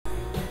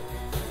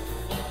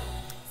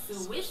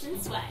Swish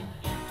and swipe.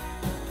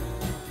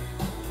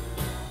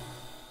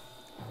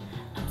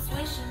 I'm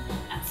swishing,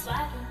 I'm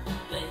swiping,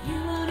 but you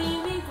won't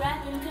hear me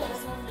griping,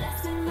 cause I'm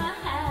blasting my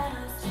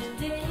house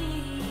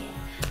today.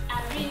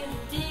 I really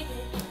dig it,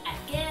 I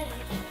get it,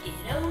 it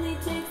only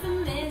takes a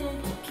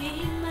minute to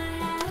keep my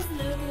house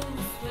looking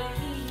this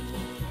way.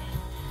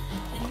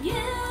 And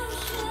you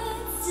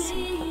should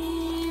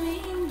see me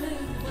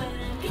move when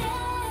I'm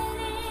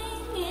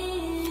getting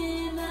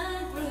in the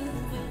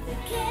groove with the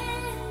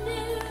can-do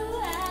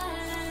attitude.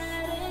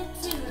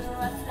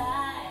 I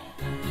fly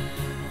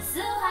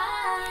so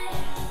high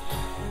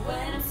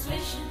when I'm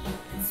swishing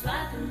and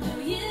swiping. No,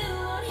 you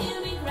won't hear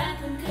me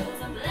griping,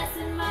 cause I'm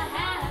blessing my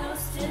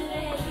house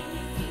today.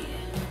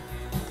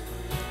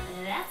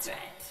 That's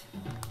right.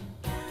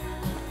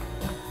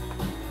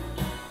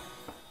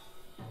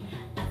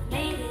 I've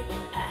made it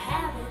a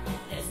habit,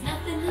 there's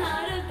nothing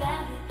hard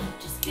about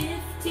it, just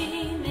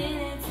 15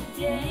 minutes a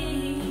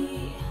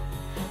day.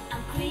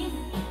 I'm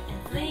cleaning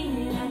and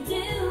cleaning, I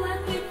do my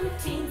quick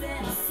routines,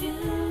 and I'll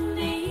soon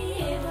be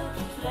able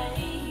to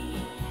play.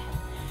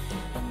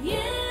 And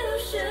you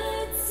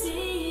should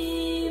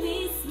see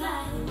me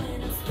smile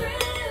when I'm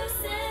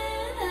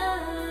sprucing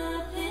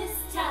up this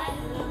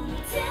title.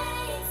 Only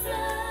takes a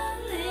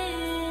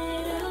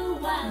little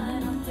while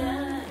and I'm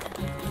done.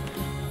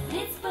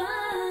 It's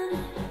fun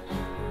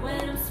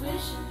when I'm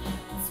swishing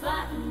and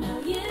swiping. No,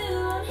 you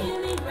won't hear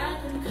me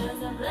griping,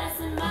 cause I'm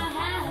blessing my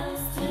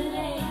house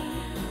today.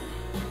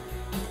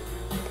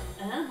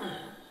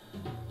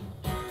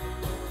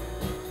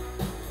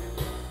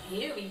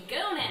 Here we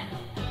go now.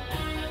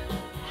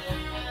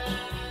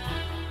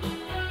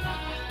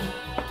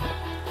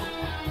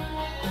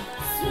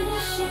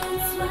 Swish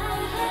and swipe.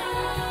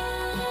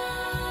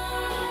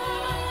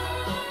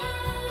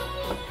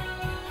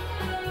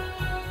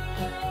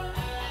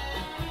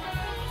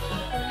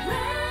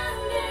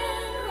 Round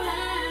and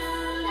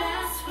round I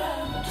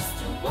scroll just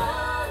to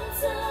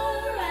once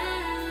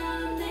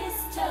around this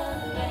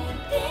tub, and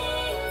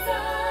things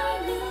are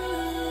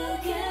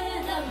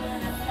looking up when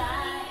I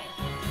fly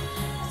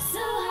so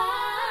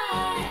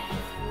high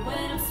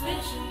when I'm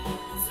swishing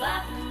and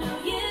swiping. No,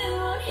 you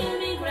won't hear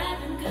me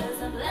griping,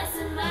 cause I'm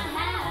blessing my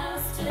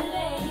house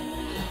today.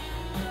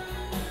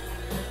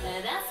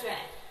 That's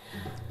right,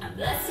 I'm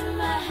blessing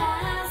my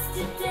house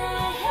today.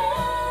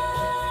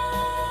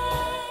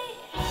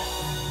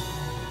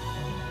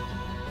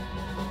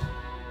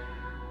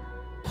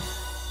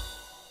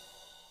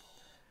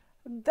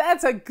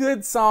 That's a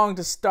good song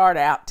to start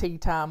out tea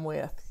time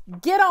with.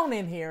 Get on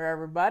in here,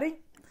 everybody.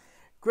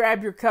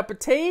 Grab your cup of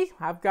tea.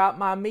 I've got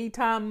my me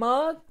time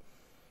mug.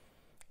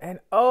 And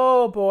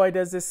oh boy,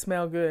 does this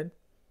smell good.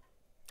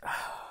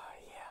 Oh,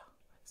 yeah.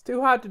 It's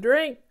too hot to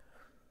drink.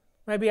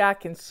 Maybe I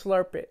can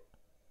slurp it.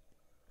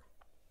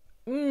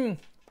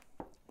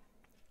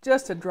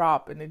 Just a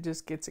drop and it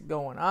just gets it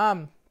going.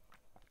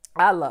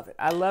 I love it.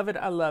 I love it.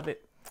 I love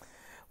it.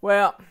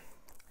 Well,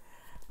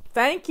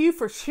 thank you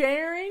for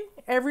sharing,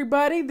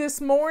 everybody, this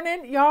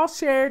morning. Y'all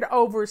shared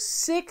over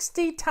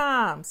 60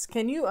 times.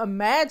 Can you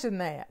imagine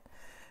that?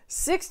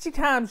 60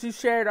 times you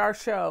shared our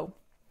show.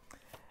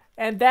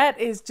 And that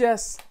is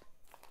just,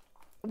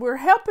 we're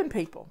helping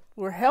people.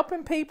 We're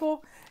helping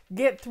people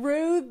get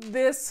through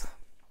this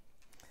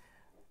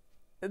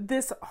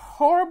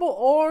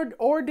horrible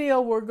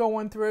ordeal we're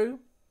going through.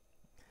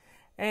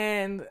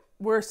 And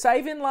we're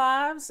saving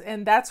lives.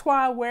 And that's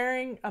why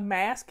wearing a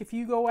mask, if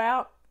you go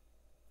out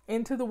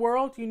into the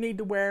world, you need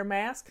to wear a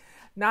mask.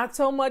 Not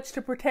so much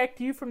to protect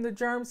you from the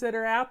germs that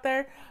are out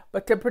there,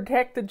 but to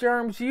protect the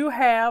germs you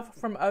have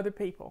from other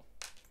people.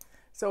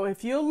 So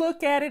if you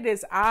look at it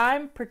as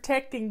I'm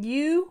protecting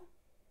you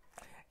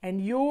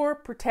and you're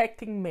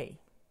protecting me.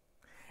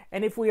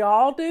 And if we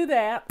all do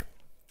that,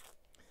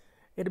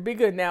 it'll be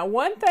good. Now,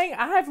 one thing,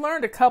 I have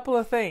learned a couple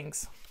of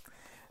things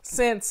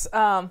since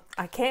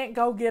I can't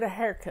go get a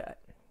haircut.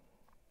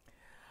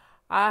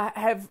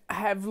 I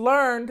have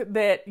learned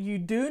that you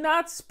do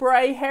not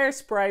spray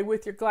hairspray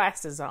with your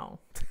glasses on.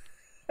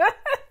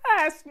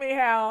 Ask me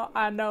how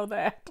I know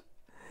that.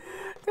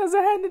 Because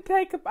I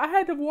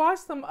had to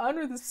wash them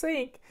under the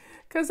sink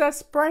because I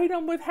sprayed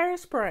them with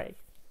hairspray.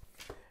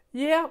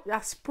 Yeah,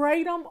 I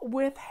sprayed them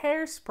with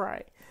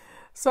hairspray.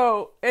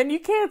 So, and you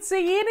can't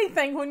see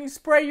anything when you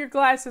spray your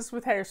glasses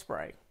with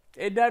hairspray.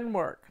 It doesn't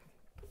work.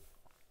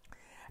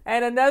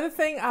 And another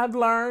thing I've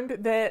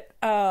learned that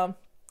I'm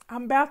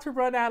about to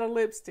run out of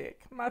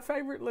lipstick. My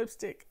favorite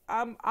lipstick.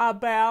 I'm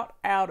about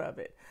out of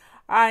it.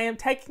 I am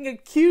taking a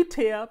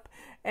Q-tip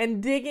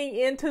and digging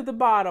into the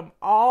bottom,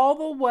 all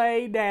the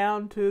way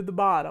down to the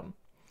bottom,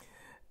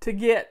 to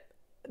get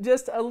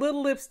just a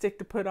little lipstick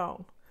to put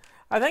on.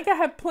 I think I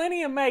have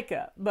plenty of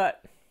makeup,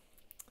 but,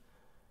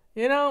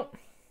 you know,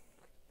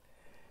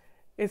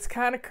 it's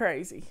kind of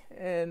crazy.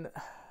 And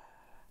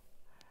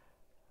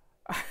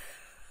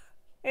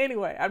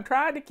anyway, I'm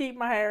trying to keep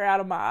my hair out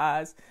of my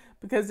eyes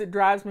because it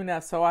drives me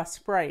nuts, so I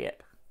spray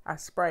it.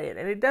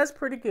 And it does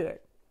pretty good.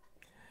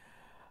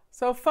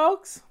 So,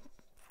 folks,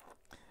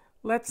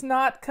 let's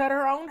not cut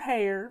our own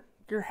hair.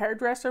 Your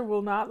hairdresser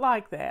will not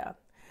like that.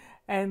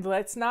 And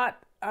let's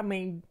not,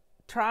 my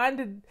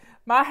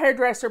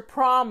hairdresser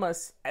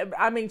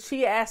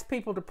she asked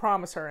people to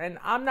promise her, and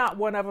I'm not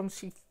one of them.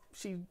 She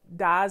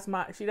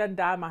doesn't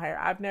dye my hair.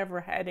 I've never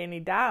had any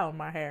dye on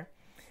my hair.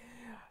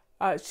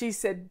 She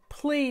said,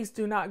 please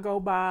do not go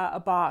buy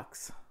a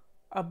box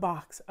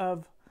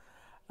of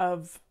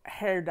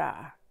hair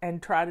dye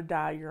and try to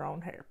dye your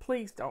own hair.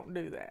 Please don't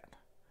do that.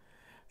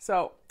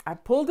 So I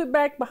pulled it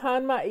back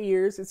behind my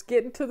ears. It's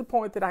getting to the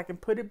point that I can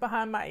put it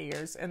behind my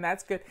ears, and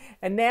that's good.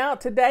 And now,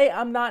 today,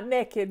 I'm not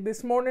naked.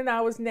 This morning, I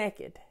was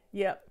naked.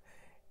 Yep.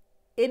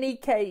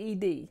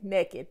 N-E-K-E-D,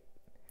 naked.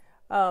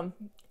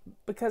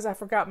 Because I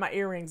forgot my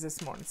earrings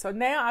this morning. So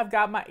now I've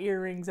got my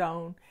earrings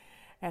on,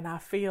 and I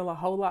feel a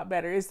whole lot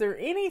better. Is there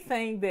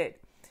anything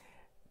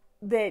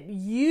that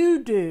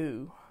you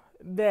do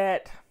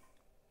that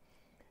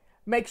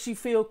makes you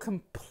feel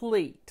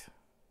complete?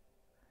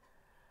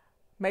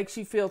 Makes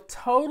you feel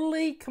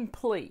totally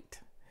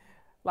complete?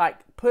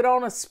 Like put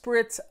on a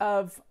spritz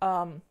of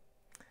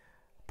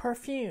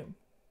perfume.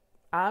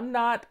 I'm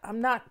not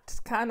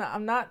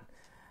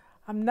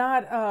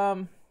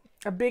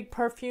a big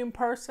perfume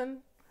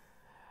person,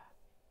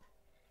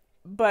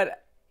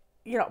 but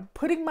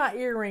putting my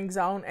earrings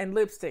on and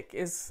lipstick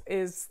is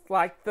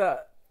like the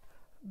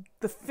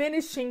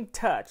finishing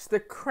touch, the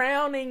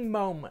crowning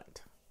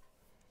moment.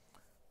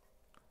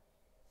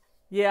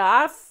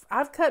 Yeah,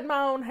 I've cut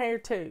my own hair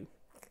too.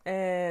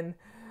 And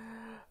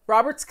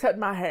Robert's cut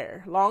my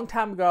hair a long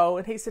time ago,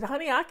 and he said,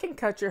 honey, I can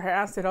cut your hair.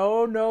 I said,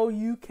 oh, no,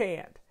 you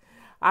can't.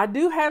 I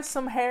do have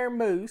some hair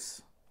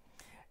mousse,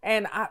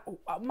 and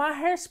my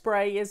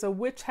hairspray is a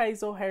witch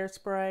hazel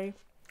hairspray,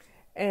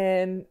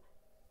 and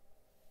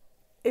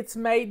it's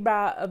made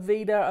by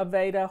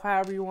Aveda,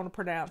 however you want to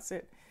pronounce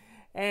it.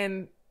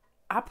 And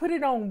I put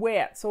it on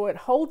wet, so it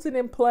holds it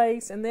in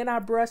place, and then I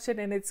brush it,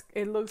 and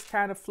it looks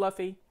kind of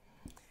fluffy.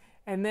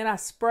 And then I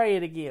spray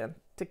it again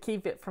to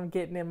keep it from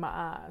getting in my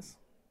eyes.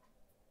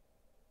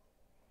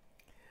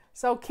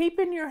 So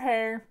keeping your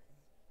hair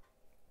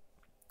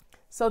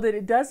so that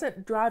it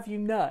doesn't drive you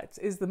nuts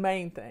is the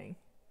main thing.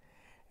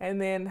 And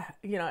then,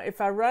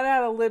 if I run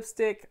out of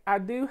lipstick, I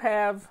do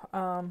have,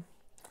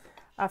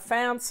 I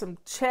found some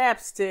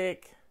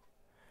chapstick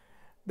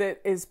that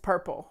is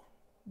purple,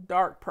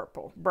 dark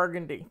purple,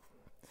 burgundy.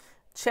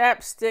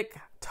 Chapstick,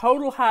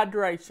 total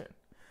hydration.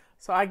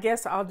 So I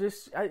guess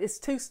it's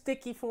too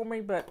sticky for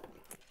me, but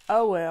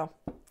oh well.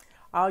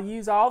 I'll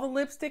use all the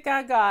lipstick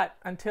I got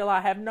until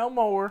I have no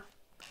more.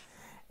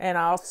 And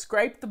I'll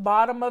scrape the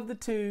bottom of the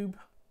tube.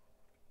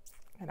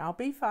 And I'll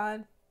be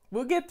fine.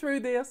 We'll get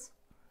through this.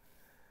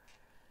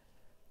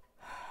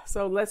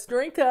 So let's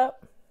drink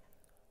up.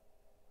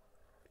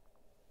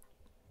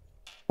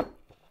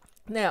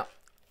 Now,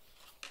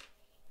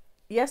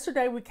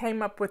 yesterday we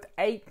came up with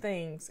 8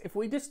 things. If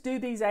we just do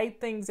these 8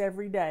 things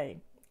every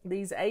day,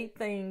 these 8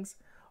 things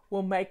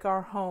will make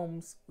our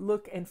homes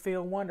look and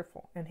feel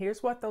wonderful. And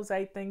here's what those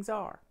 8 things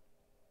are.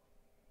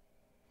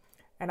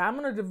 And I'm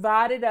going to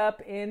divide it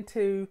up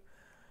into,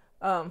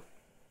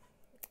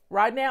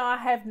 right now I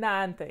have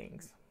 9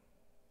 things.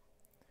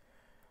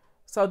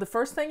 So the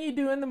first thing you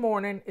do in the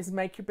morning is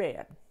make your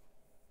bed.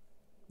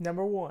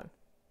 Number 1,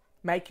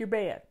 make your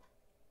bed.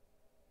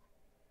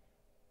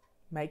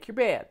 Make your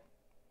bed.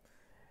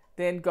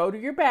 Then go to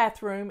your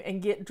bathroom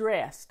and get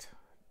dressed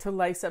to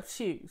lace up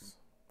shoes.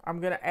 I'm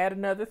going to add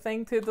another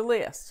thing to the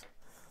list.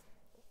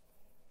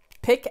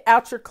 Pick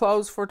out your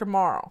clothes for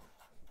tomorrow.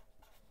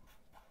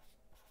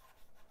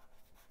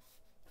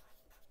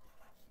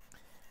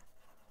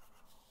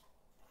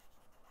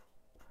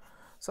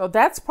 So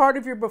that's part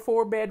of your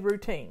before bed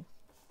routine.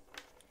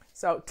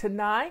 So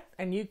tonight,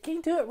 and you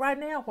can do it right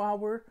now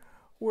while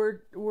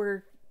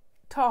we're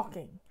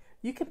talking.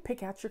 You can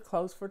pick out your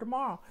clothes for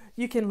tomorrow.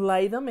 You can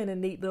lay them in a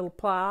neat little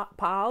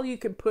pile. You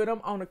can put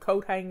them on a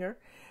coat hanger.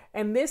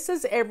 And this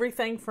is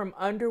everything from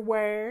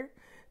underwear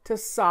to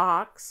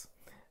socks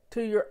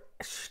to your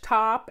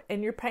top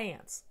and your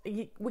pants.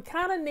 We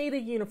kind of need a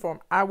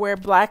uniform. I wear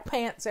black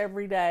pants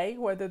every day,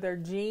 whether they're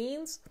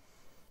jeans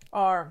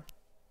or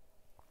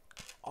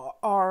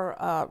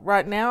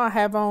right now I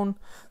have on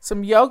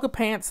some yoga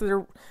pants that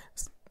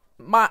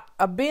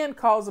are, Ben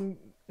calls them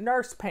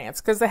nurse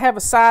pants because they have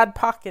a side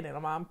pocket in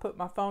them. I'm put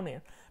my phone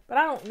in. But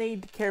I don't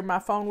need to carry my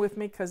phone with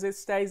me because it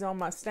stays on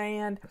my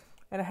stand.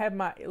 And I have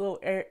my little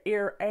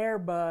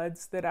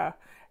AirPods that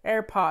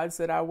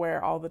I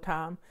wear all the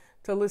time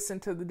to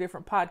listen to the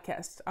different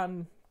podcasts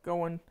I'm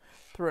going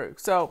through.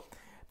 So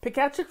pick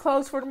out your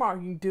clothes for tomorrow.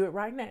 You can do it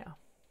right now.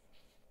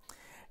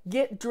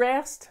 Get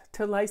dressed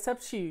to lace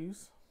up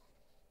shoes.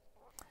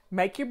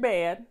 Make your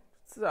bed.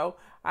 So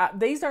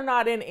these are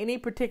not in any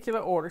particular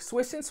order.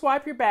 Swish and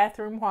swipe your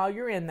bathroom while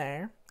you're in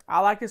there. I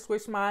like to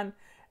swish mine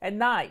at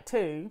night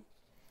too.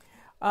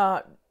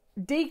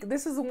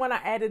 This is the one I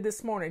added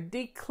this morning.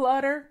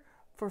 Declutter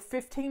for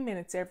 15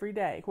 minutes every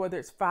day. Whether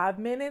it's 5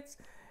 minutes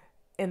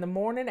in the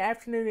morning,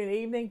 afternoon, and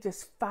evening,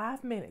 just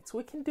 5 minutes.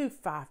 We can do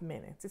 5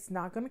 minutes. It's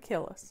not going to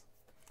kill us.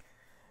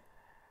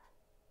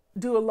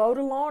 Do a load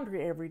of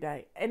laundry every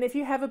day. And if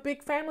you have a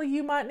big family,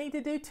 you might need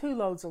to do 2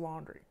 loads of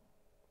laundry.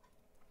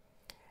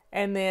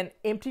 And then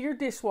empty your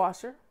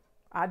dishwasher.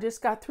 I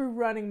just got through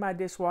running my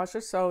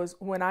dishwasher, so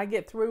when I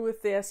get through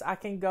with this, I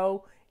can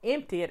go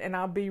empty it and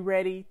I'll be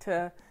ready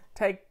to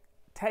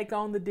take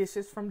on the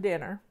dishes from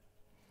dinner.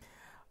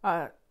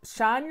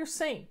 Shine your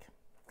sink.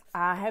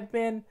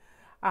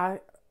 I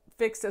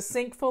fixed a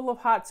sink full of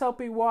hot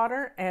soapy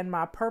water and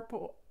I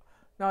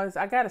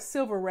got a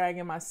silver rag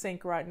in my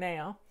sink right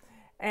now,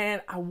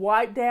 and I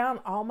wipe down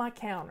all my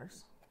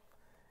counters.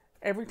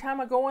 Every time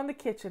I go in the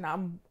kitchen,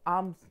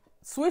 I'm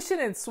swishing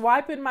and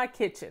swiping my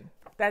kitchen.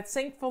 That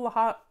sink full of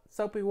hot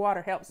soapy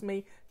water helps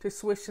me to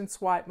swish and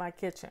swipe my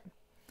kitchen.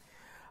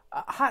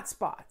 Hot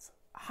spots.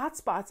 Hot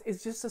spots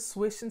is just a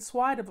swish and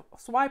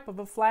swipe of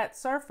a flat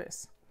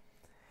surface.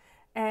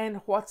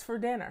 And what's for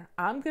dinner?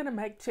 I'm going to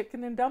make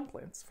chicken and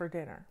dumplings for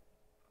dinner.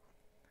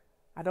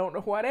 I don't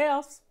know what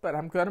else, but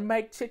I'm going to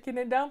make chicken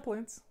and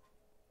dumplings.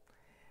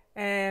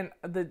 And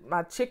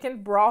my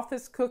chicken broth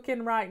is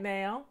cooking right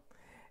now.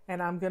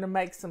 And I'm going to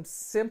make some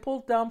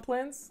simple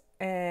dumplings.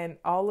 And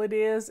all it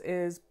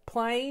is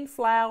plain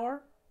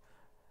flour,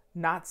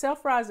 not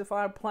self-rising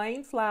flour,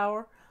 plain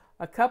flour,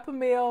 a cup of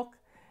milk,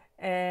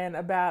 and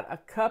about a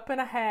cup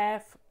and a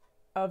half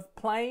of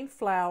plain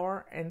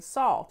flour and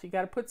salt. You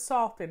got to put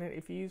salt in it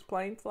if you use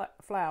plain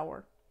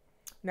flour.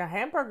 Now,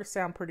 hamburgers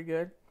sound pretty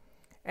good.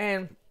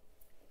 And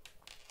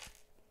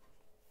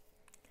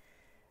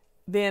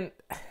then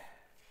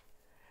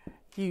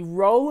you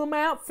roll them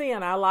out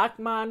thin. I like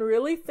mine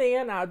really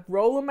thin. I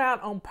roll them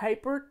out on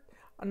paper,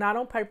 not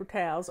on paper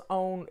towels,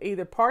 on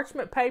either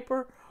parchment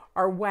paper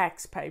or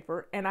wax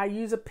paper. And I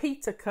use a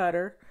pizza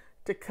cutter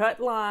to cut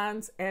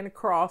lines and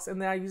across,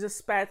 and then I use a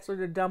spatula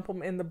to dump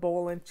them in the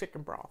boiling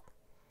chicken broth.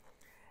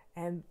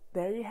 And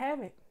there you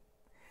have it.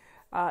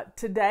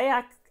 Today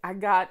I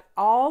got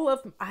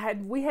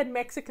we had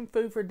Mexican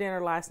food for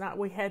dinner last night.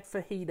 We had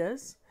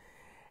fajitas.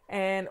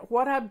 And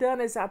what I've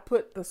done is I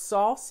put the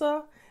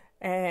salsa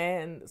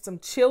and some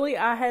chili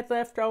I had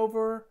left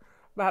over,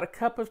 about a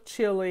cup of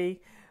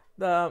chili,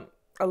 a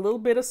little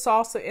bit of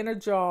salsa in a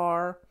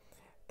jar,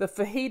 the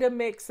fajita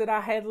mix that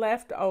I had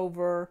left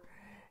over,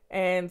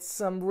 and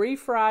some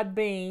refried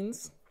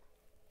beans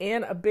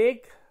in a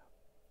big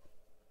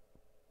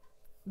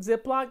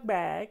Ziploc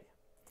bag,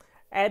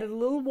 added a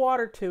little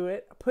water to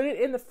it, put it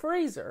in the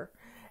freezer,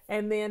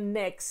 and then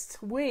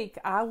next week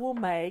I will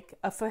make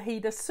a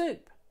fajita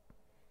soup.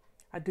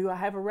 Do I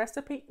have a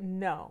recipe?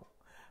 No.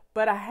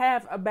 But I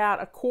have about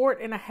 1.5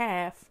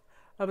 quarts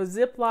of a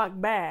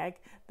Ziploc bag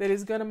that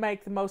is going to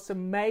make the most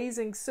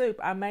amazing soup.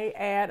 I may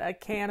add a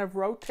can of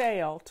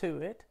Rotel to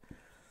it.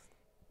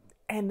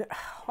 And,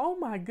 oh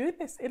my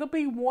goodness, it'll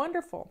be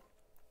wonderful.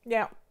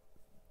 Now,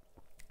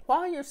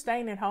 while you're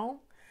staying at home,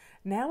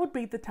 now would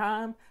be the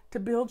time to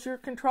build your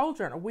control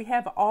journal. We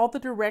have all the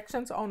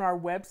directions on our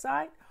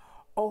website,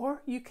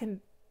 or you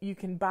can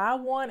buy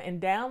one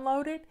and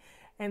download it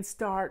and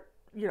start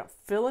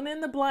filling in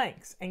the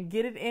blanks and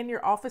get it in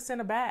your office in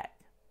a bag.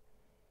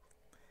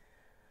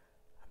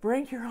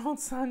 Bring your own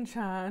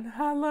sunshine.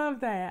 I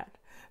love that.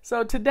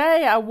 So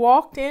today I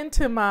walked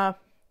into my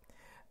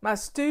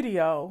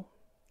studio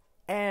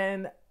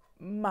and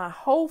my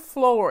whole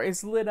floor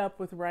is lit up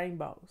with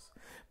rainbows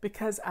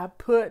because I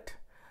put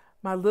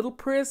my little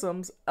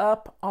prisms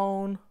up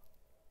on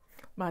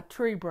my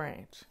tree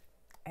branch,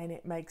 and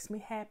it makes me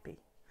happy.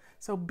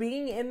 So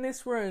being in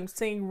this room,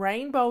 seeing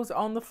rainbows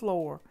on the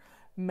floor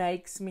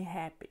makes me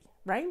happy.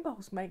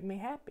 Rainbows make me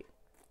happy.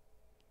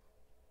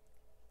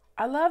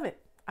 I love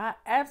it. I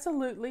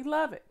absolutely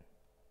love it.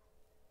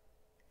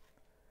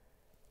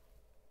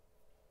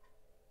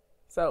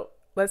 So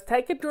let's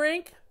take a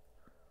drink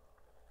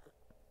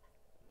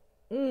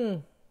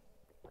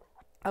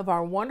of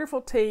our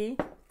wonderful tea.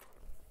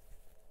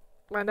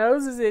 My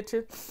nose is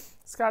itching.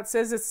 Scott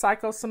says it's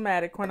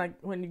psychosomatic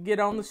when you get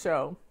on the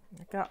show.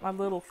 I got my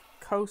little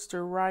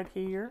coaster right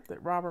here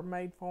that Robert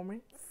made for me.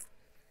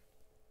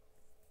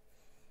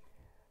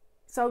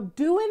 So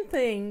doing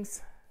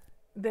things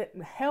that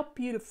help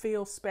you to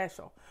feel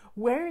special.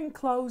 Wearing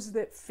clothes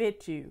that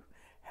fit you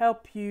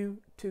help you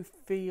to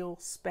feel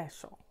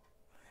special.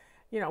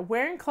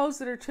 Wearing clothes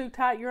that are too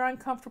tight, you're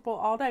uncomfortable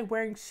all day.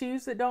 Wearing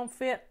shoes that don't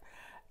fit,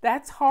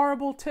 that's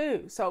horrible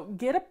too. So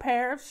get a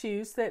pair of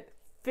shoes that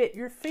fit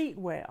your feet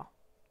well.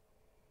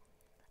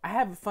 I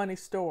have a funny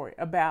story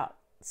about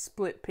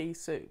split pea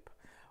soup.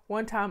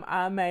 One time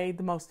I made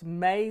the most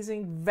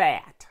amazing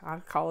vat, I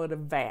call it a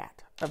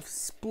vat, of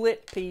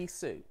split pea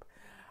soup.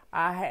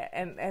 I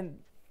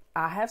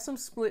have some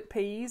split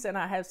peas, and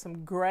I have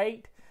some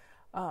great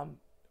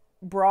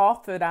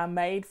broth that I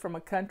made from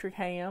a country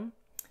ham.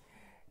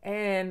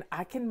 And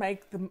I can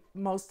make the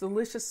most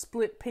delicious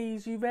split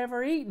peas you've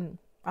ever eaten.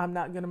 I'm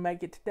not going to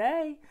make it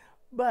today,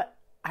 but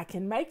I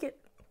can make it.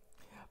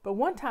 But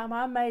one time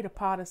I made a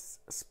pot of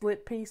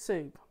split pea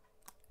soup,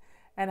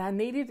 and I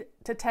needed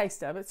to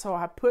taste of it, so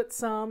I put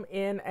some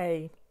in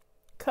a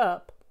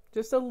cup,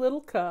 just a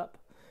little cup,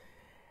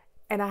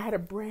 and I had a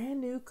brand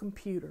new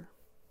computer.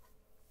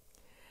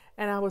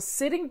 And I was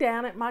sitting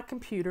down at my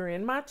computer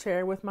in my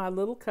chair with my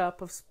little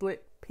cup of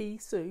split pea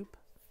soup.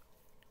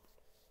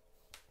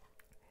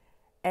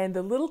 And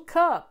the little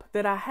cup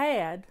that I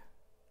had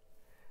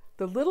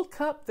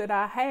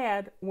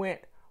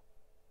went,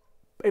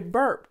 it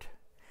burped,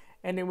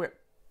 and it went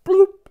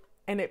bloop,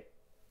 and it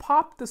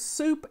popped the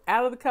soup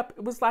out of the cup.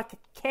 It was like a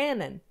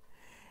cannon,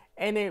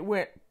 and it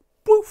went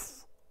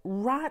poof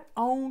right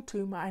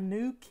onto my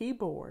new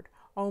keyboard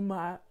on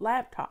my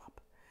laptop.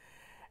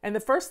 And the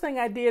first thing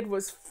I did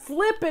was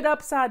flip it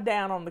upside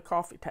down on the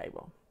coffee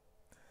table.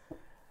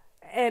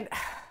 And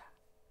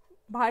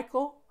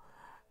Michael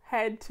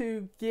had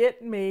to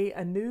get me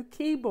a new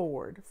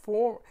keyboard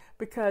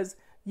because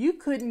you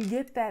couldn't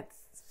get that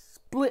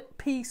split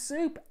pea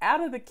soup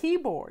out of the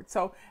keyboard.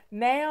 So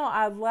now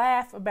I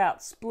laugh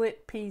about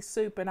split pea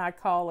soup and I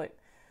call it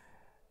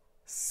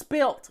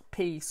spilt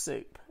pea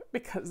soup,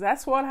 because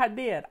that's what I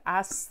did.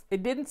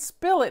 It didn't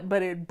spill it,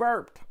 but it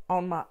burped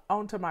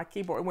onto my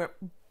keyboard. It went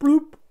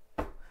bloop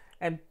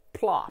and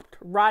plopped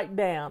right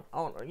down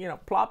on,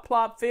 plop,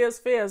 plop, fizz,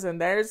 fizz,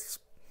 and there's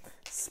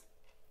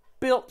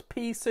spilt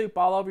pea soup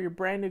all over your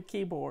brand new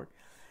keyboard.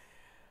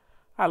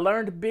 I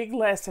learned a big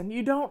lesson.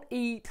 You don't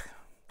eat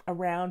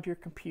around your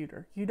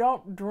computer. You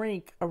don't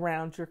drink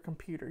around your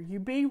computer. You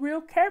be real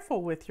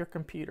careful with your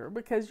computer,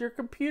 because your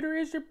computer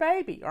is your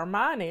baby, or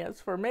mine is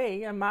for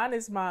me, and mine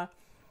is my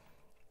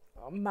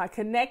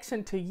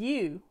connection to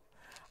you.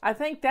 I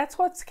think that's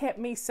what's kept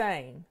me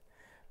sane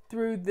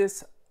through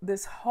this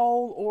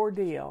whole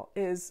ordeal,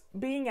 is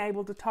being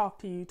able to talk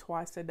to you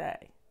twice a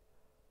day.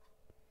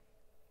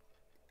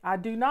 I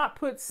do not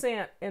put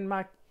scent in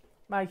my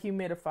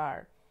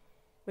humidifier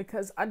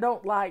because I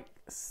don't like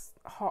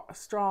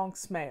strong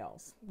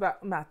smells.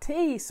 But my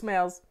tea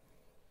smells,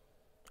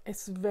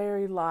 it's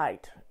very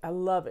light. I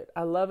love it.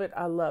 I love it.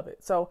 I love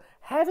it. So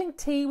having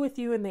tea with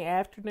you in the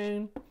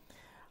afternoon,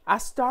 I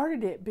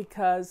started it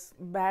because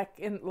back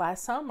in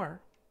last summer,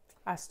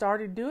 I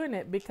started doing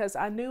it because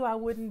I knew I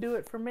wouldn't do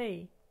it for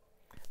me,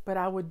 but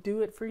I would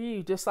do it for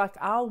you. Just like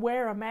I'll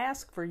wear a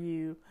mask for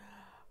you.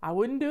 I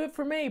wouldn't do it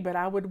for me, but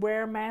I would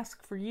wear a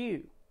mask for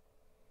you.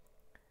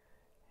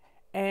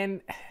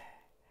 And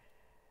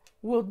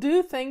we'll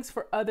do things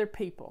for other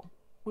people.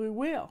 We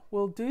will.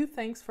 We'll do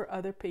things for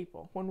other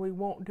people when we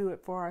won't do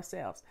it for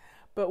ourselves.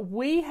 But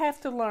we have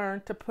to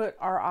learn to put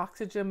our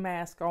oxygen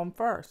mask on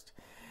first.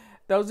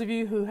 Those of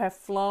you who have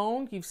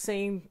flown, you've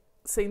seen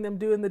them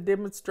doing the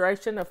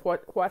demonstration of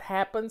what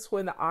happens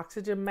when the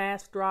oxygen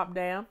mask drop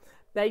down.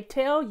 They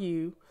tell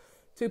you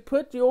to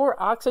put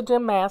your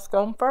oxygen mask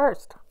on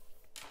first.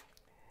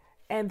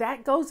 And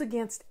that goes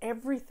against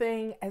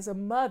everything as a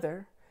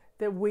mother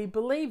that we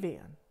believe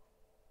in.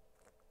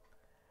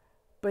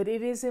 But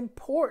it is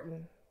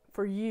important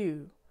for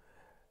you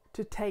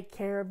to take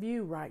care of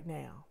you right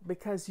now,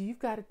 because you've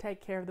got to take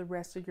care of the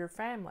rest of your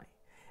family.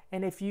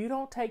 And if you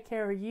don't take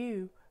care of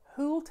you,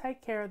 who will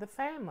take care of the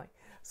family?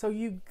 So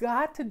you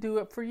got to do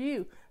it for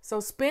you. So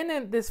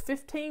spending this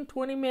 15,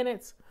 20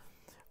 minutes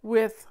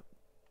with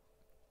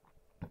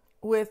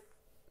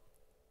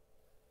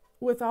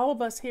all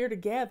of us here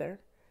together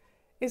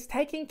is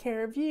taking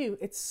care of you.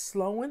 It's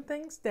slowing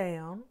things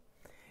down.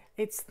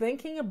 It's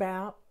thinking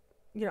about,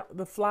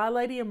 the Fly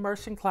Lady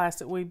immersion class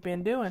that we've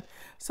been doing.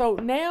 So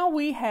now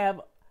we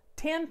have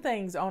 10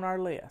 things on our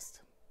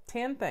list.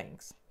 10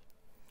 things.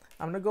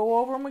 I'm going to go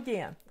over them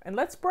again. And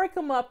let's break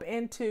them up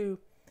into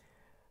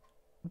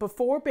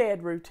before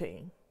bed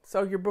routine.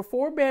 So your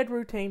before bed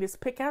routine is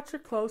pick out your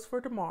clothes for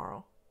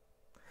tomorrow.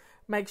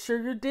 Make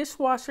sure your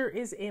dishwasher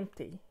is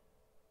empty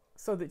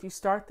so that you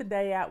start the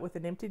day out with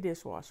an empty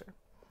dishwasher.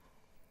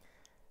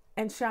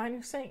 And shine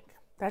your sink.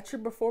 That's your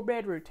before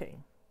bed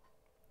routine.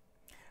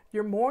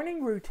 Your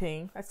morning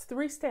routine, that's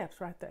 3 steps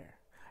right there.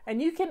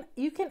 And you can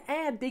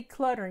add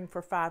decluttering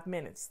for 5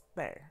 minutes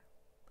there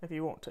if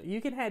you want to.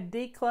 You can add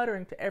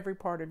decluttering to every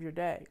part of your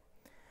day.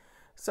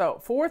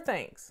 So 4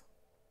 things.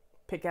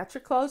 Pick out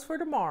your clothes for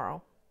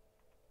tomorrow.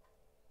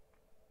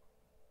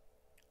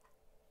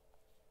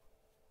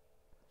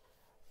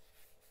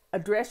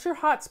 Address your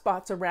hot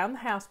spots around the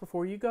house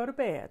before you go to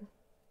bed.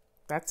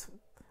 That's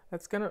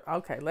gonna,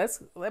 okay,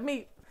 let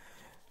me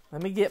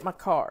get my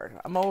card.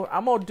 I'm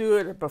gonna do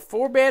it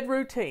before bed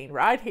routine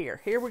right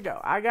here. Here we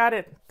go. I got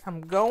it.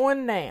 I'm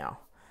going now.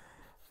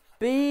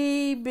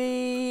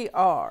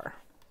 BBR.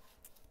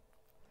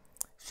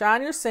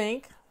 Shine your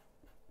sink.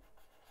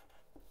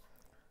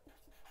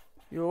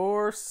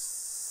 Your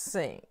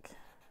sink.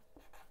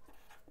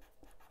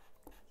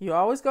 You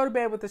always go to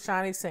bed with a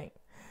shiny sink.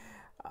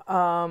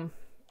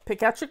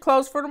 Pick out your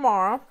clothes for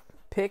tomorrow.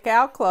 Pick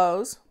out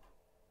clothes.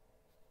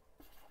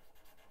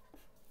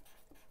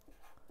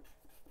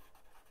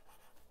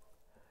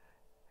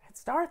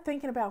 Start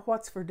thinking about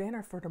what's for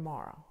dinner for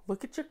tomorrow.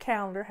 Look at your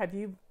calendar. Have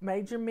you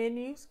made your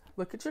menus?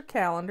 Look at your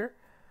calendar.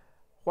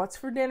 What's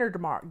for dinner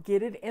tomorrow?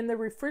 Get it in the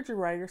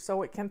refrigerator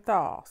so it can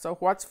thaw. So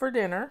what's for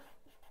dinner?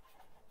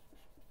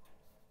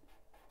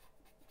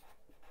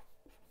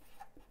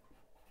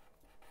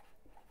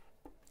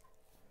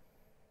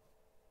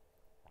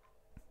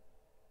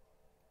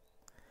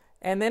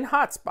 And then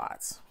hot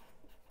spots.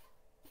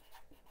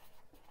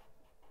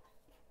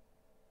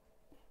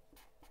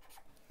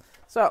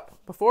 So,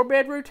 before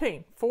bed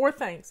routine, 4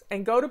 things.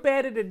 And go to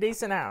bed at a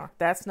decent hour.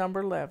 That's number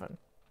 11.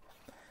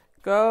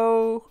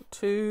 Go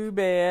to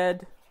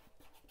bed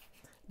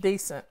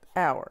decent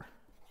hour.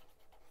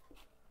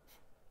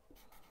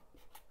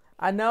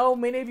 I know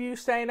many of you are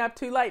staying up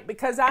too late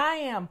because I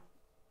am.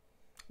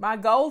 My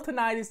goal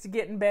tonight is to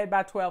get in bed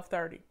by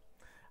 12:30.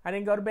 I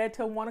didn't go to bed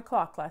till 1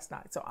 o'clock last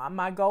night. So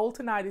my goal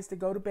tonight is to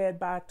go to bed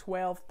by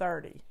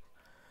 12:30.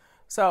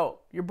 So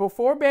your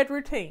before bed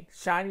routine,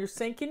 shine your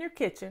sink in your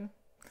kitchen.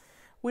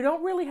 We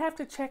don't really have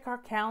to check our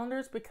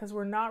calendars because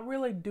we're not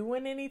really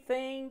doing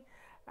anything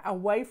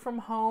away from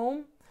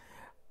home.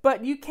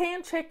 But you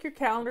can check your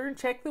calendar and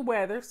check the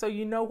weather so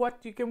you know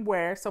what you can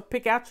wear. So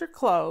pick out your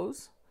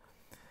clothes.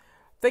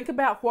 Think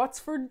about what's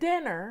for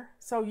dinner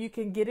so you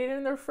can get it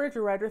in the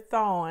refrigerator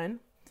thawing.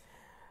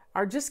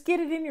 Or just get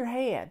it in your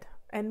head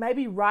and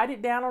maybe write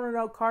it down on a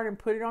note card and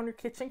put it on your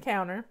kitchen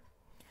counter.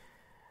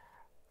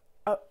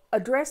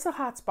 Address the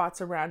hot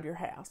spots around your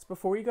house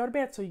before you go to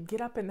bed so you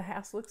get up and the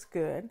house looks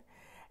good.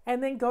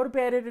 And then go to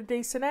bed at a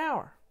decent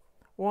hour.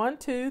 1,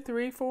 2,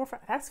 3, 4, 5.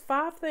 That's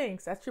 5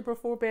 things. That's your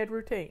before bed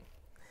routine.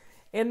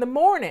 In the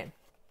morning,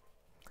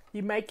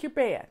 you make your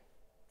bed.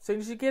 As soon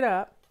as you get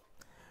up,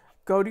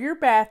 go to your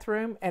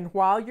bathroom, and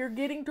while you're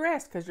getting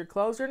dressed, because your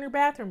clothes are in your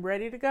bathroom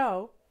ready to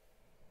go,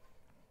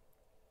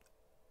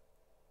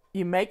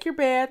 you make your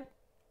bed,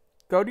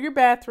 go to your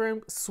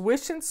bathroom,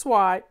 swish and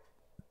swipe,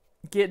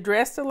 get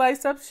dressed to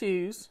lace up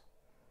shoes,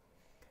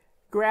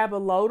 grab a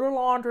load of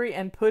laundry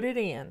and put it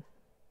in.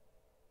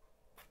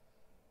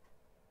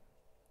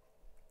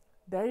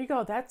 There you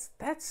go. That's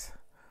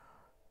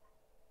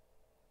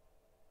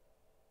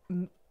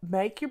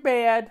make your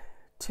bed,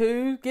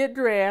 2, get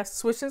dressed,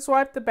 swish and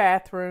swipe the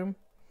bathroom,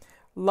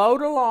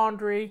 load of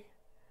laundry,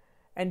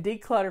 and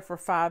declutter for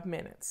 5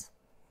 minutes.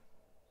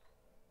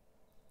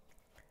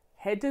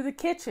 Head to the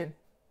kitchen.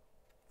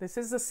 This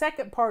is the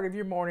second part of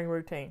your morning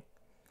routine.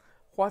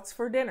 What's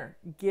for dinner?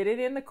 Get it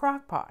in the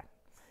crock pot.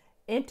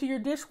 Empty your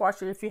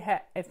dishwasher if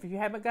you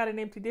haven't got an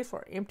empty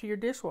dishwasher. Empty your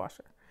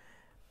dishwasher.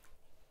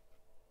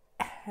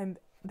 And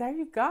there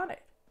you got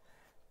it.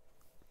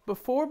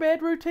 Before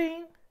bed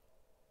routine.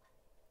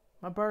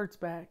 My bird's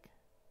back.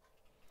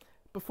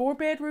 Before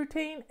bed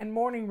routine and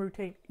morning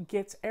routine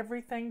gets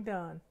everything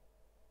done.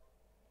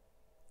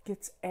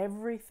 Gets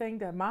everything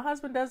done. My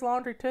husband does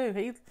laundry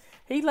too.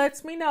 He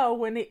lets me know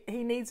when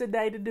he needs a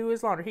day to do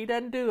his laundry. He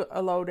doesn't do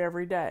a load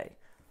every day.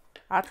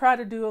 I try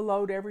to do a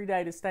load every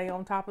day to stay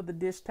on top of the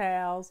dish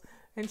towels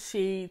and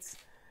sheets.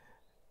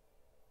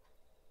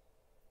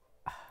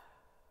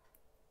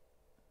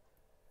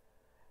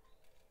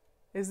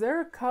 Is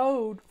there a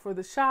code for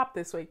the shop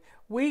this week?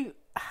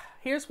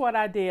 Here's what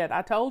I did.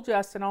 I told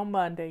Justin on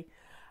Monday,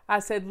 I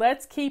said,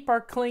 let's keep our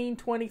clean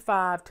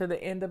 25 to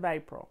the end of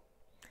April.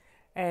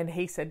 And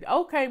he said,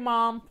 okay,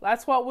 Mom,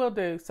 that's what we'll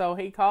do. So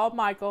he called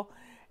Michael,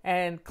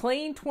 and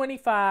clean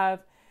 25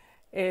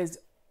 is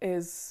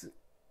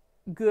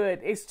good.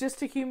 It's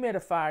just a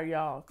humidifier,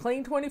 y'all.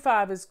 Clean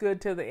 25 is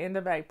good till the end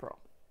of April.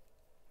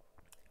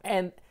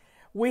 And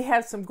we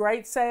have some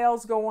great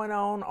sales going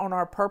on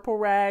our purple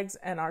rags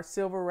and our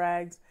silver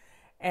rags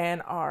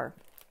and our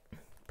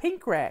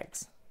pink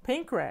rags.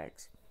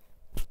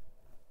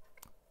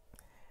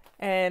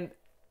 And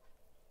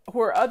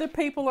where other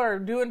people are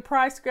doing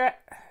price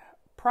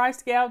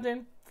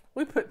gouging,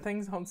 we put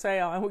things on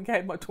sale and we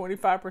gave them a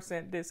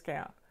 25%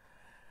 discount.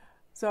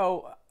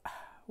 So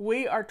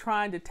we are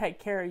trying to take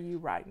care of you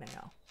right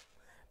now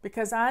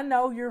because I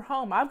know you're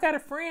home. I've got a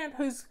friend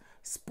who's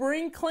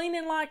spring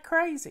cleaning like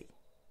crazy.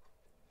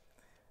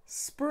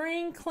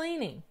 Spring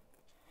cleaning.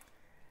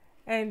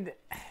 And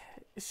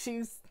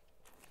she's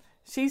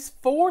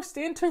forced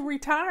into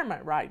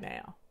retirement right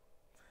now.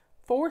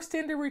 Forced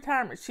into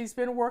retirement. She's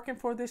been working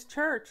for this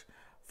church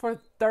for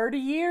 30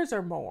 years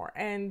or more,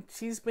 and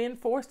she's been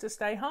forced to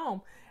stay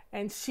home.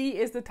 And she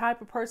is the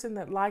type of person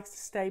that likes to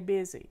stay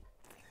busy.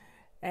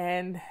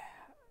 And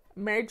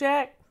Mary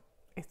Jack,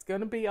 it's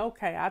going to be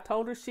okay. I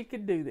told her she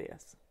could do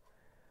this.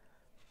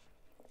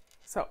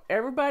 So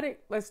everybody,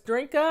 let's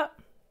drink up.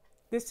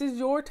 This is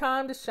your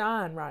time to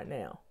shine right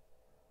now.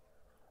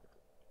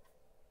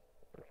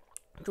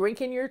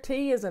 Drinking your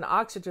tea is an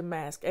oxygen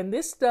mask, and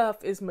this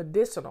stuff is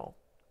medicinal.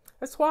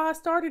 That's why I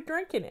started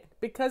drinking it,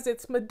 because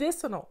it's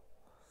medicinal.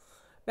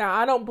 Now,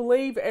 I don't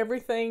believe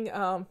everything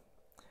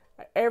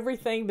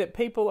that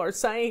people are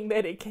saying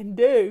that it can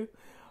do,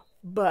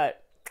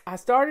 but I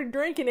started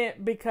drinking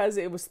it because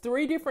it was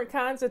 3 different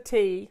kinds of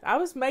tea. I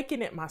was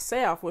making it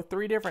myself with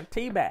 3 different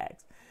tea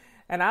bags,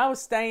 and I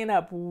was staying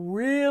up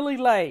really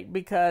late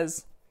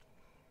because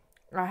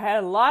I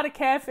had a lot of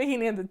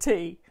caffeine in the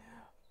tea.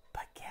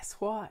 But guess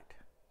what?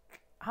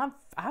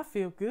 I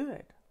feel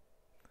good.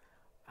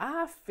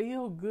 I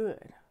feel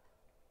good.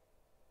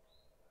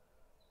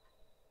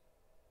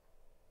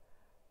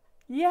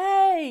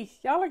 Yay!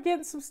 Y'all are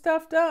getting some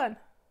stuff done.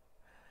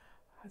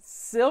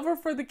 Silver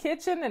for the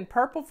kitchen and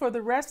purple for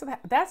the rest of the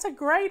house. That's a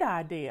great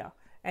idea.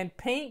 And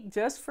pink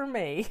just for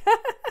me.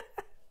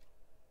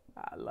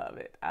 I love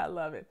it. I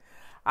love it.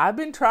 I've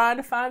been trying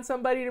to find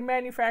somebody to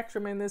manufacture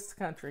them in this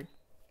country.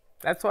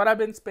 That's what I've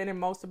been spending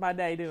most of my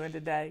day doing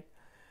today.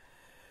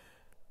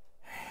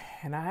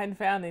 And I hadn't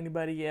found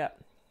anybody yet.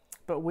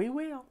 But we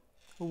will.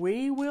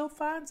 We will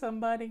find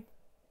somebody.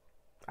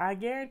 I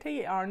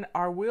guarantee it.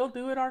 Or we'll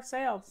do it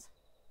ourselves.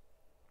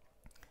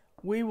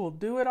 We will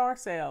do it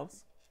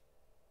ourselves.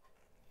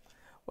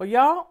 Well,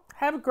 y'all,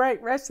 have a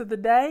great rest of the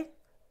day.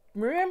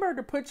 Remember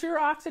to put your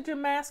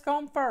oxygen mask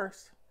on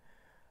first.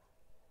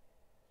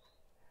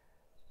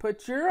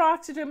 Put your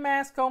oxygen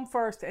mask on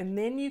first, and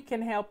then you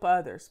can help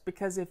others.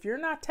 Because if you're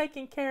not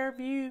taking care of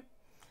you,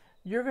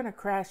 you're going to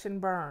crash and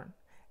burn.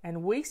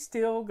 And we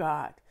still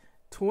got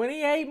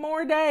 28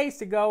 more days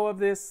to go of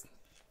this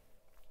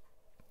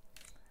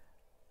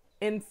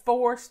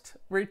forced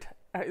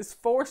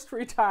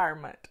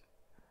retirement.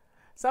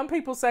 Some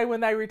people say when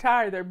they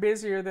retire, they're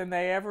busier than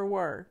they ever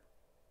were.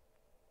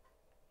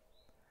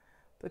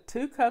 The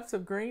 2 cups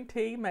of green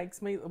tea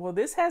makes me... Well,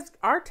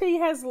 our tea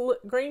has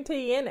green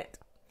tea in it.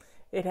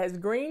 It has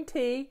green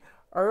tea,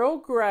 Earl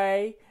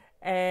Grey,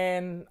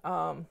 and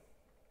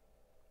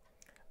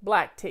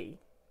black tea.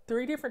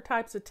 3 different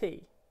types of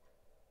tea.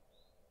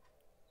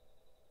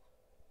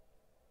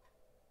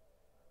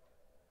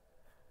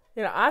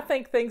 You know, I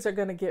think things are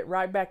going to get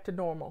right back to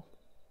normal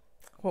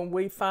when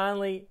we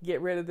finally get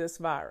rid of this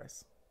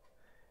virus.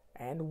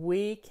 And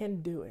we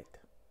can do it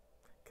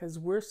because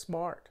we're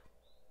smart.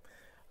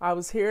 I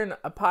was hearing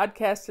a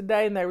podcast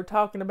today, and they were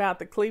talking about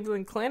the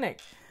Cleveland Clinic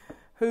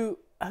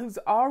who's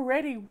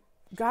already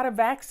got a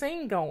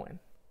vaccine going.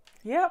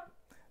 Yep,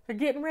 they're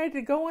getting ready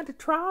to go into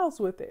trials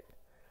with it.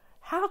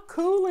 How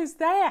cool is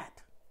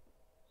that?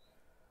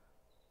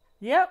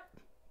 Yep.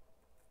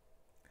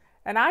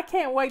 And I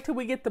can't wait till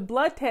we get the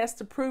blood test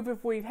to prove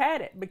if we've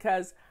had it,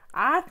 because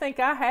I think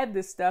I had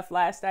this stuff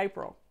last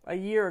April, a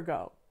year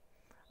ago.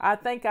 I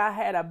think I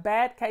had a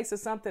bad case of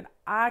something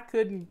I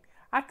could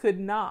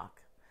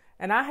knock.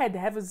 And I had to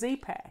have a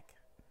Z-Pack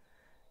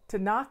to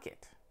knock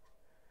it.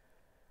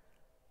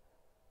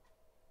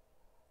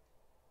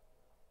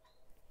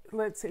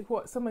 Let's see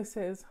what somebody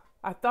says.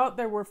 I thought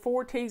there were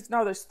 4 teas.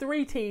 No, there's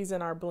 3 teas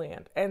in our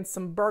blend and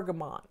some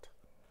bergamot.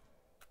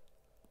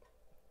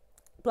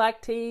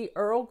 Black tea,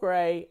 Earl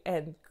Grey,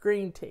 and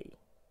green tea.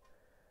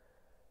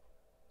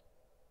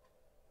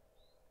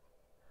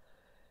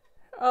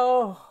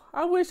 Oh,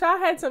 I wish I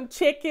had some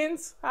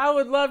chickens. I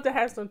would love to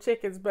have some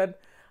chickens,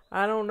 but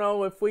I don't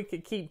know if we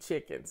could keep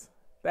chickens.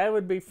 That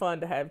would be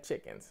fun to have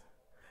chickens.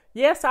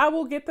 Yes, I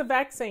will get the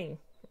vaccine.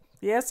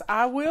 Yes,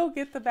 I will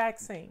get the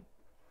vaccine.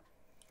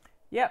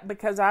 Yep,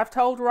 because I've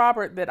told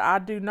Robert that I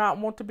do not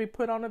want to be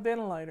put on a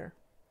ventilator.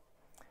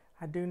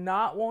 I do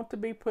not want to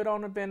be put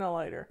on a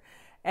ventilator.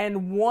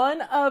 And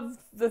one of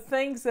the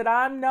things that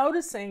I'm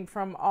noticing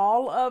from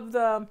all of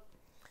the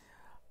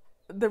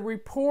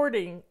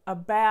reporting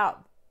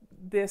about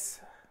this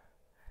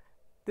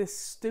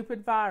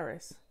stupid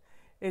virus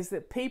is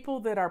that people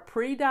that are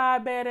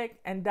pre-diabetic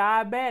and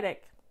diabetic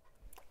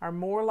are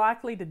more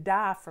likely to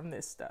die from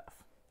this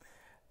stuff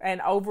and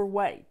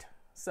overweight.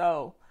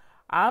 So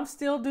I'm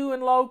still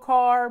doing low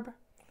carb,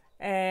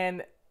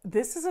 and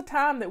this is a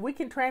time that we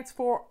can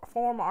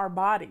transform our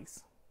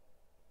bodies.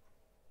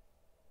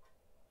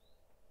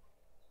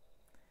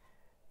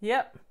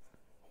 Yep.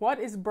 What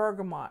is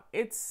bergamot?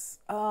 It's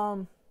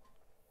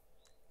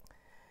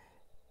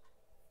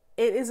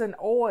it is an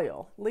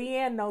oil.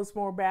 Leanne knows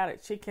more about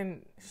it.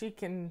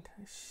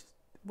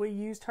 We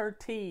used her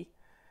tea.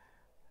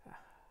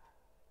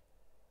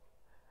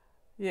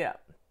 Yeah.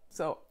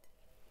 So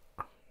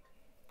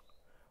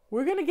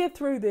we're going to get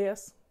through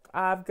this.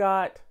 I've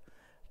got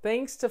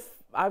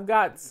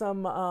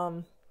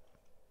some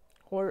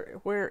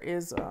where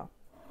is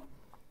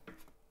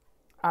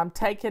I'm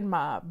taking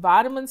my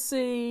vitamin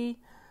C.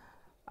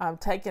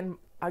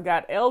 I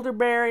got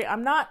elderberry.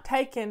 I'm not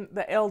taking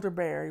the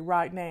elderberry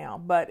right now,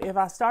 but if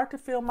I start to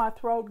feel my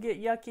throat get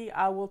yucky,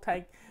 I will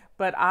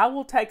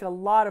take a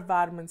lot of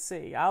vitamin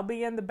C. I'll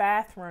be in the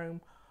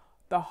bathroom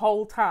the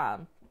whole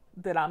time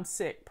that I'm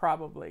sick,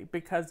 probably,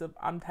 because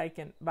I'm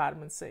taking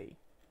vitamin C.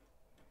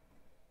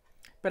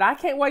 But I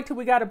can't wait till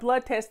we got a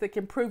blood test that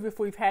can prove if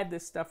we've had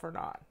this stuff or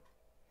not.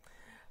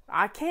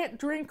 I can't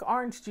drink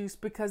orange juice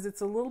because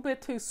it's a little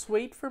bit too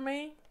sweet for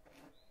me.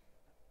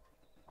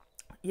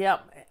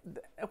 Yep.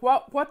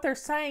 What they're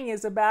saying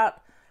is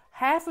about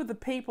half of the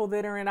people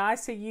that are in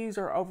ICUs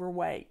are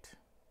overweight.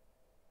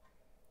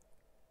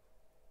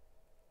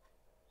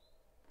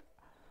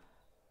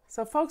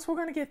 So, folks, we're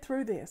going to get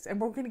through this, and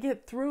we're going to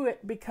get through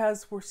it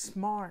because we're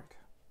smart.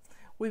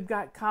 We've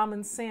got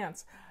common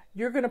sense.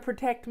 You're going to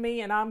protect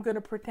me, and I'm going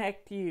to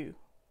protect you.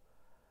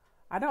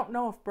 I don't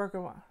know if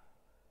bergamot.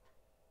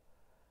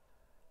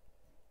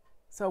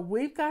 So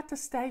we've got to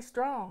stay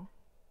strong.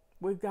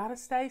 We've got to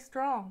stay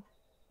strong.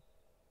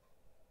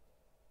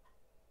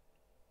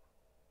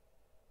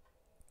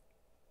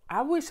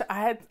 I wish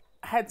I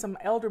had some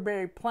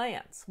elderberry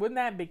plants. Wouldn't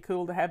that be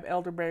cool to have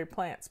elderberry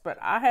plants? But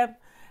I have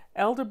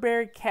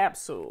elderberry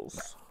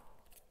capsules.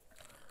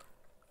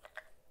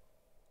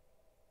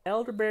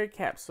 Elderberry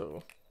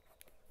capsule.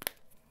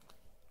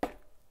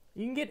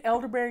 You can get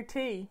elderberry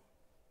tea.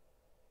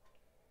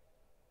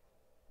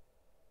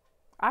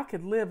 I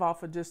could live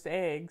off of just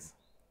eggs.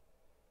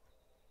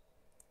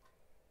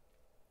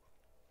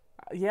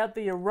 Yeah,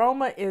 the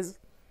aroma is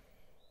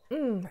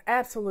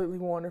absolutely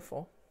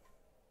wonderful.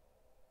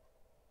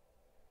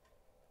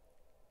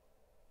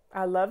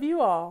 I love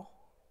you all.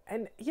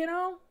 And,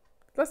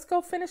 let's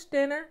go finish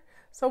dinner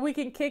so we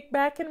can kick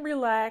back and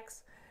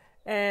relax.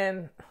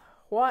 And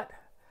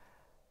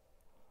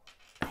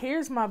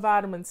here's my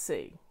vitamin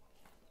C.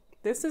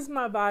 This is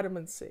my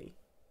vitamin C.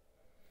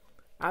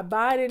 I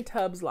buy it in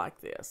tubs like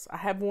this. I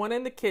have one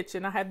in the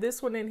kitchen. I have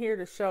this one in here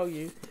to show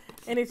you.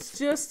 And it's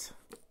just,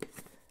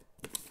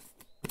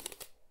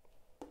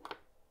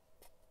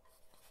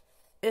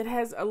 it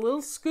has a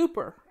little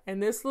scooper.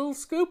 And this little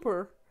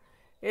scooper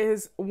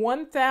is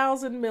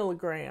 1,000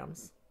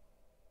 milligrams.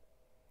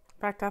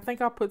 In fact, I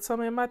think I'll put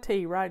some in my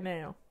tea right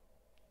now.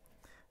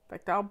 In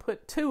fact, I'll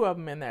put 2 of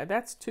them in there.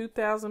 That's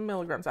 2,000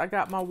 milligrams. I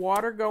got my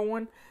water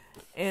going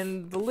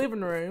in the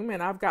living room,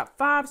 and I've got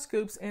 5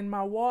 scoops in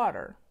my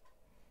water.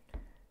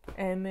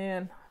 And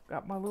then I've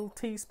got my little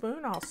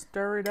teaspoon. I'll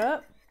stir it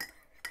up.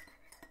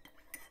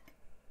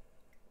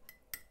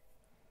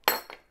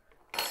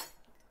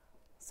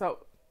 So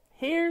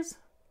here's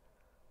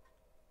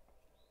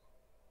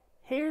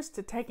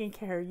to taking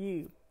care of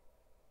you.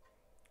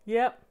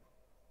 Yep.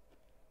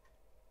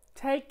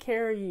 Take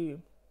care of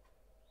you.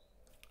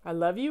 I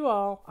love you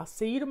all. I'll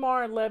see you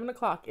tomorrow at 11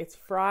 o'clock. It's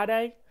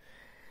Friday.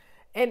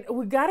 And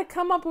we got to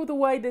come up with a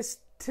way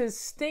to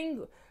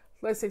sting.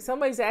 Let's see,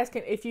 somebody's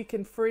asking if you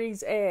can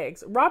freeze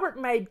eggs. Robert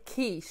made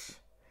quiche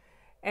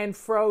and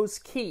froze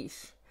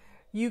quiche.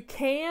 You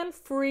can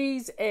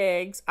freeze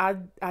eggs. I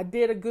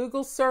did a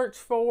Google search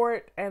for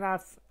it, and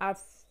I've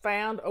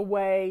found a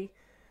way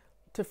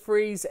to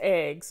freeze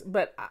eggs.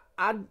 But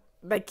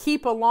they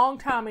keep a long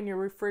time in your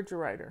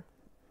refrigerator.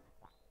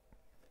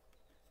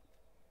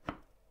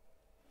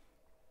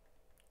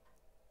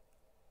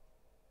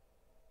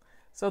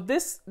 So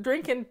this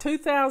drinking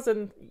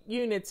 2,000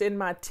 units in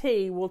my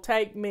tea will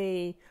take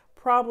me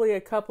probably a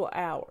couple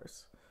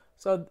hours.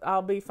 So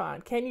I'll be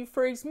fine. Can you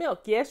freeze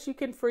milk? Yes, you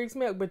can freeze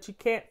milk, but you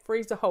can't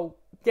freeze a whole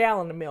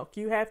gallon of milk.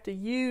 You have to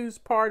use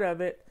part of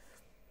it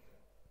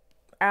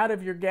out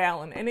of your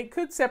gallon. And it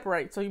could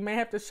separate, so you may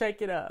have to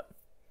shake it up.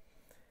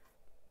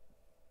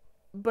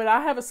 But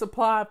I have a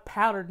supply of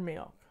powdered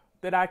milk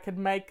that I could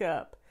make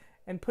up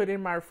and put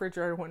in my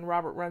refrigerator when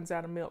Robert runs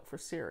out of milk for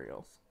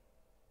cereals.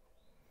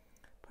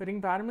 Putting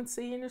vitamin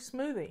C in your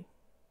smoothie.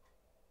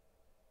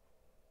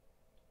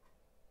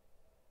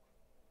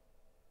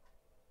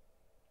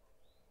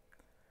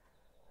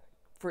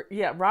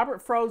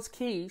 Robert froze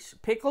quiche.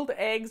 Pickled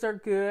eggs are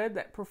good.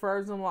 That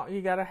prefers them long.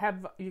 You gotta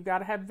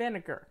have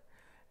vinegar,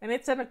 and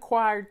it's an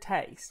acquired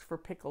taste for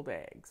pickled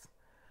eggs.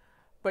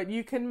 But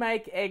you can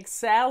make egg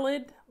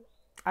salad.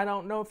 I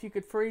don't know if you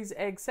could freeze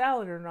egg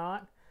salad or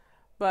not,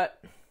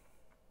 but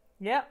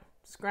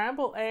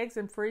scramble eggs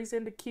and freeze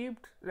into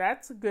cubed.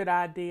 That's a good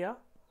idea.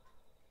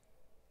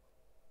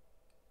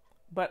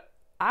 But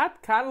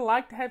I'd kind of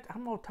like to have.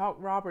 I'm gonna talk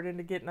Robert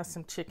into getting us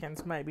some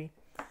chickens maybe.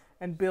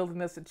 And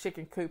building us a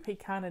chicken coop. He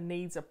kind of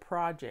needs a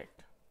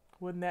project.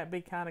 Wouldn't that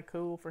be kind of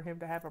cool for him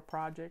to have a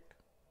project?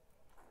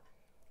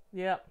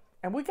 Yep.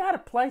 And we got a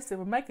place that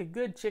would make a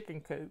good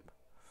chicken coop.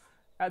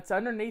 It's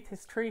underneath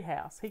his tree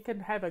house. He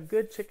could have a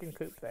good chicken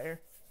coop there.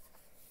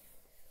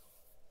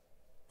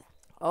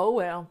 Oh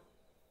well.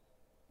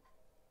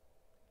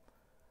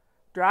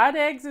 Dried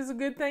eggs is a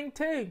good thing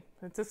too.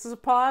 It's a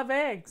supply of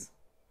eggs.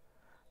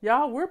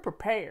 Y'all, we're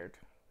prepared.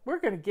 We're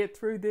going to get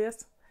through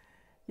this.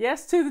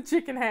 Yes to the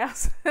chicken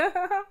house.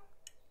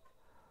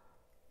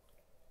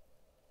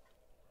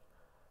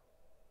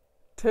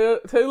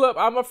 Tulip,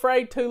 I'm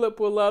afraid Tulip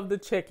will love the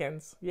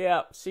chickens.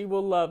 Yeah, she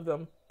will love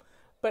them.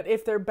 But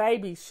if they're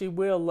babies, she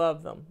will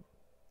love them.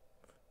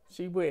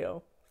 She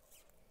will.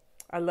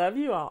 I love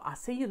you all. I'll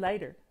see you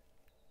later.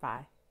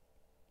 Bye.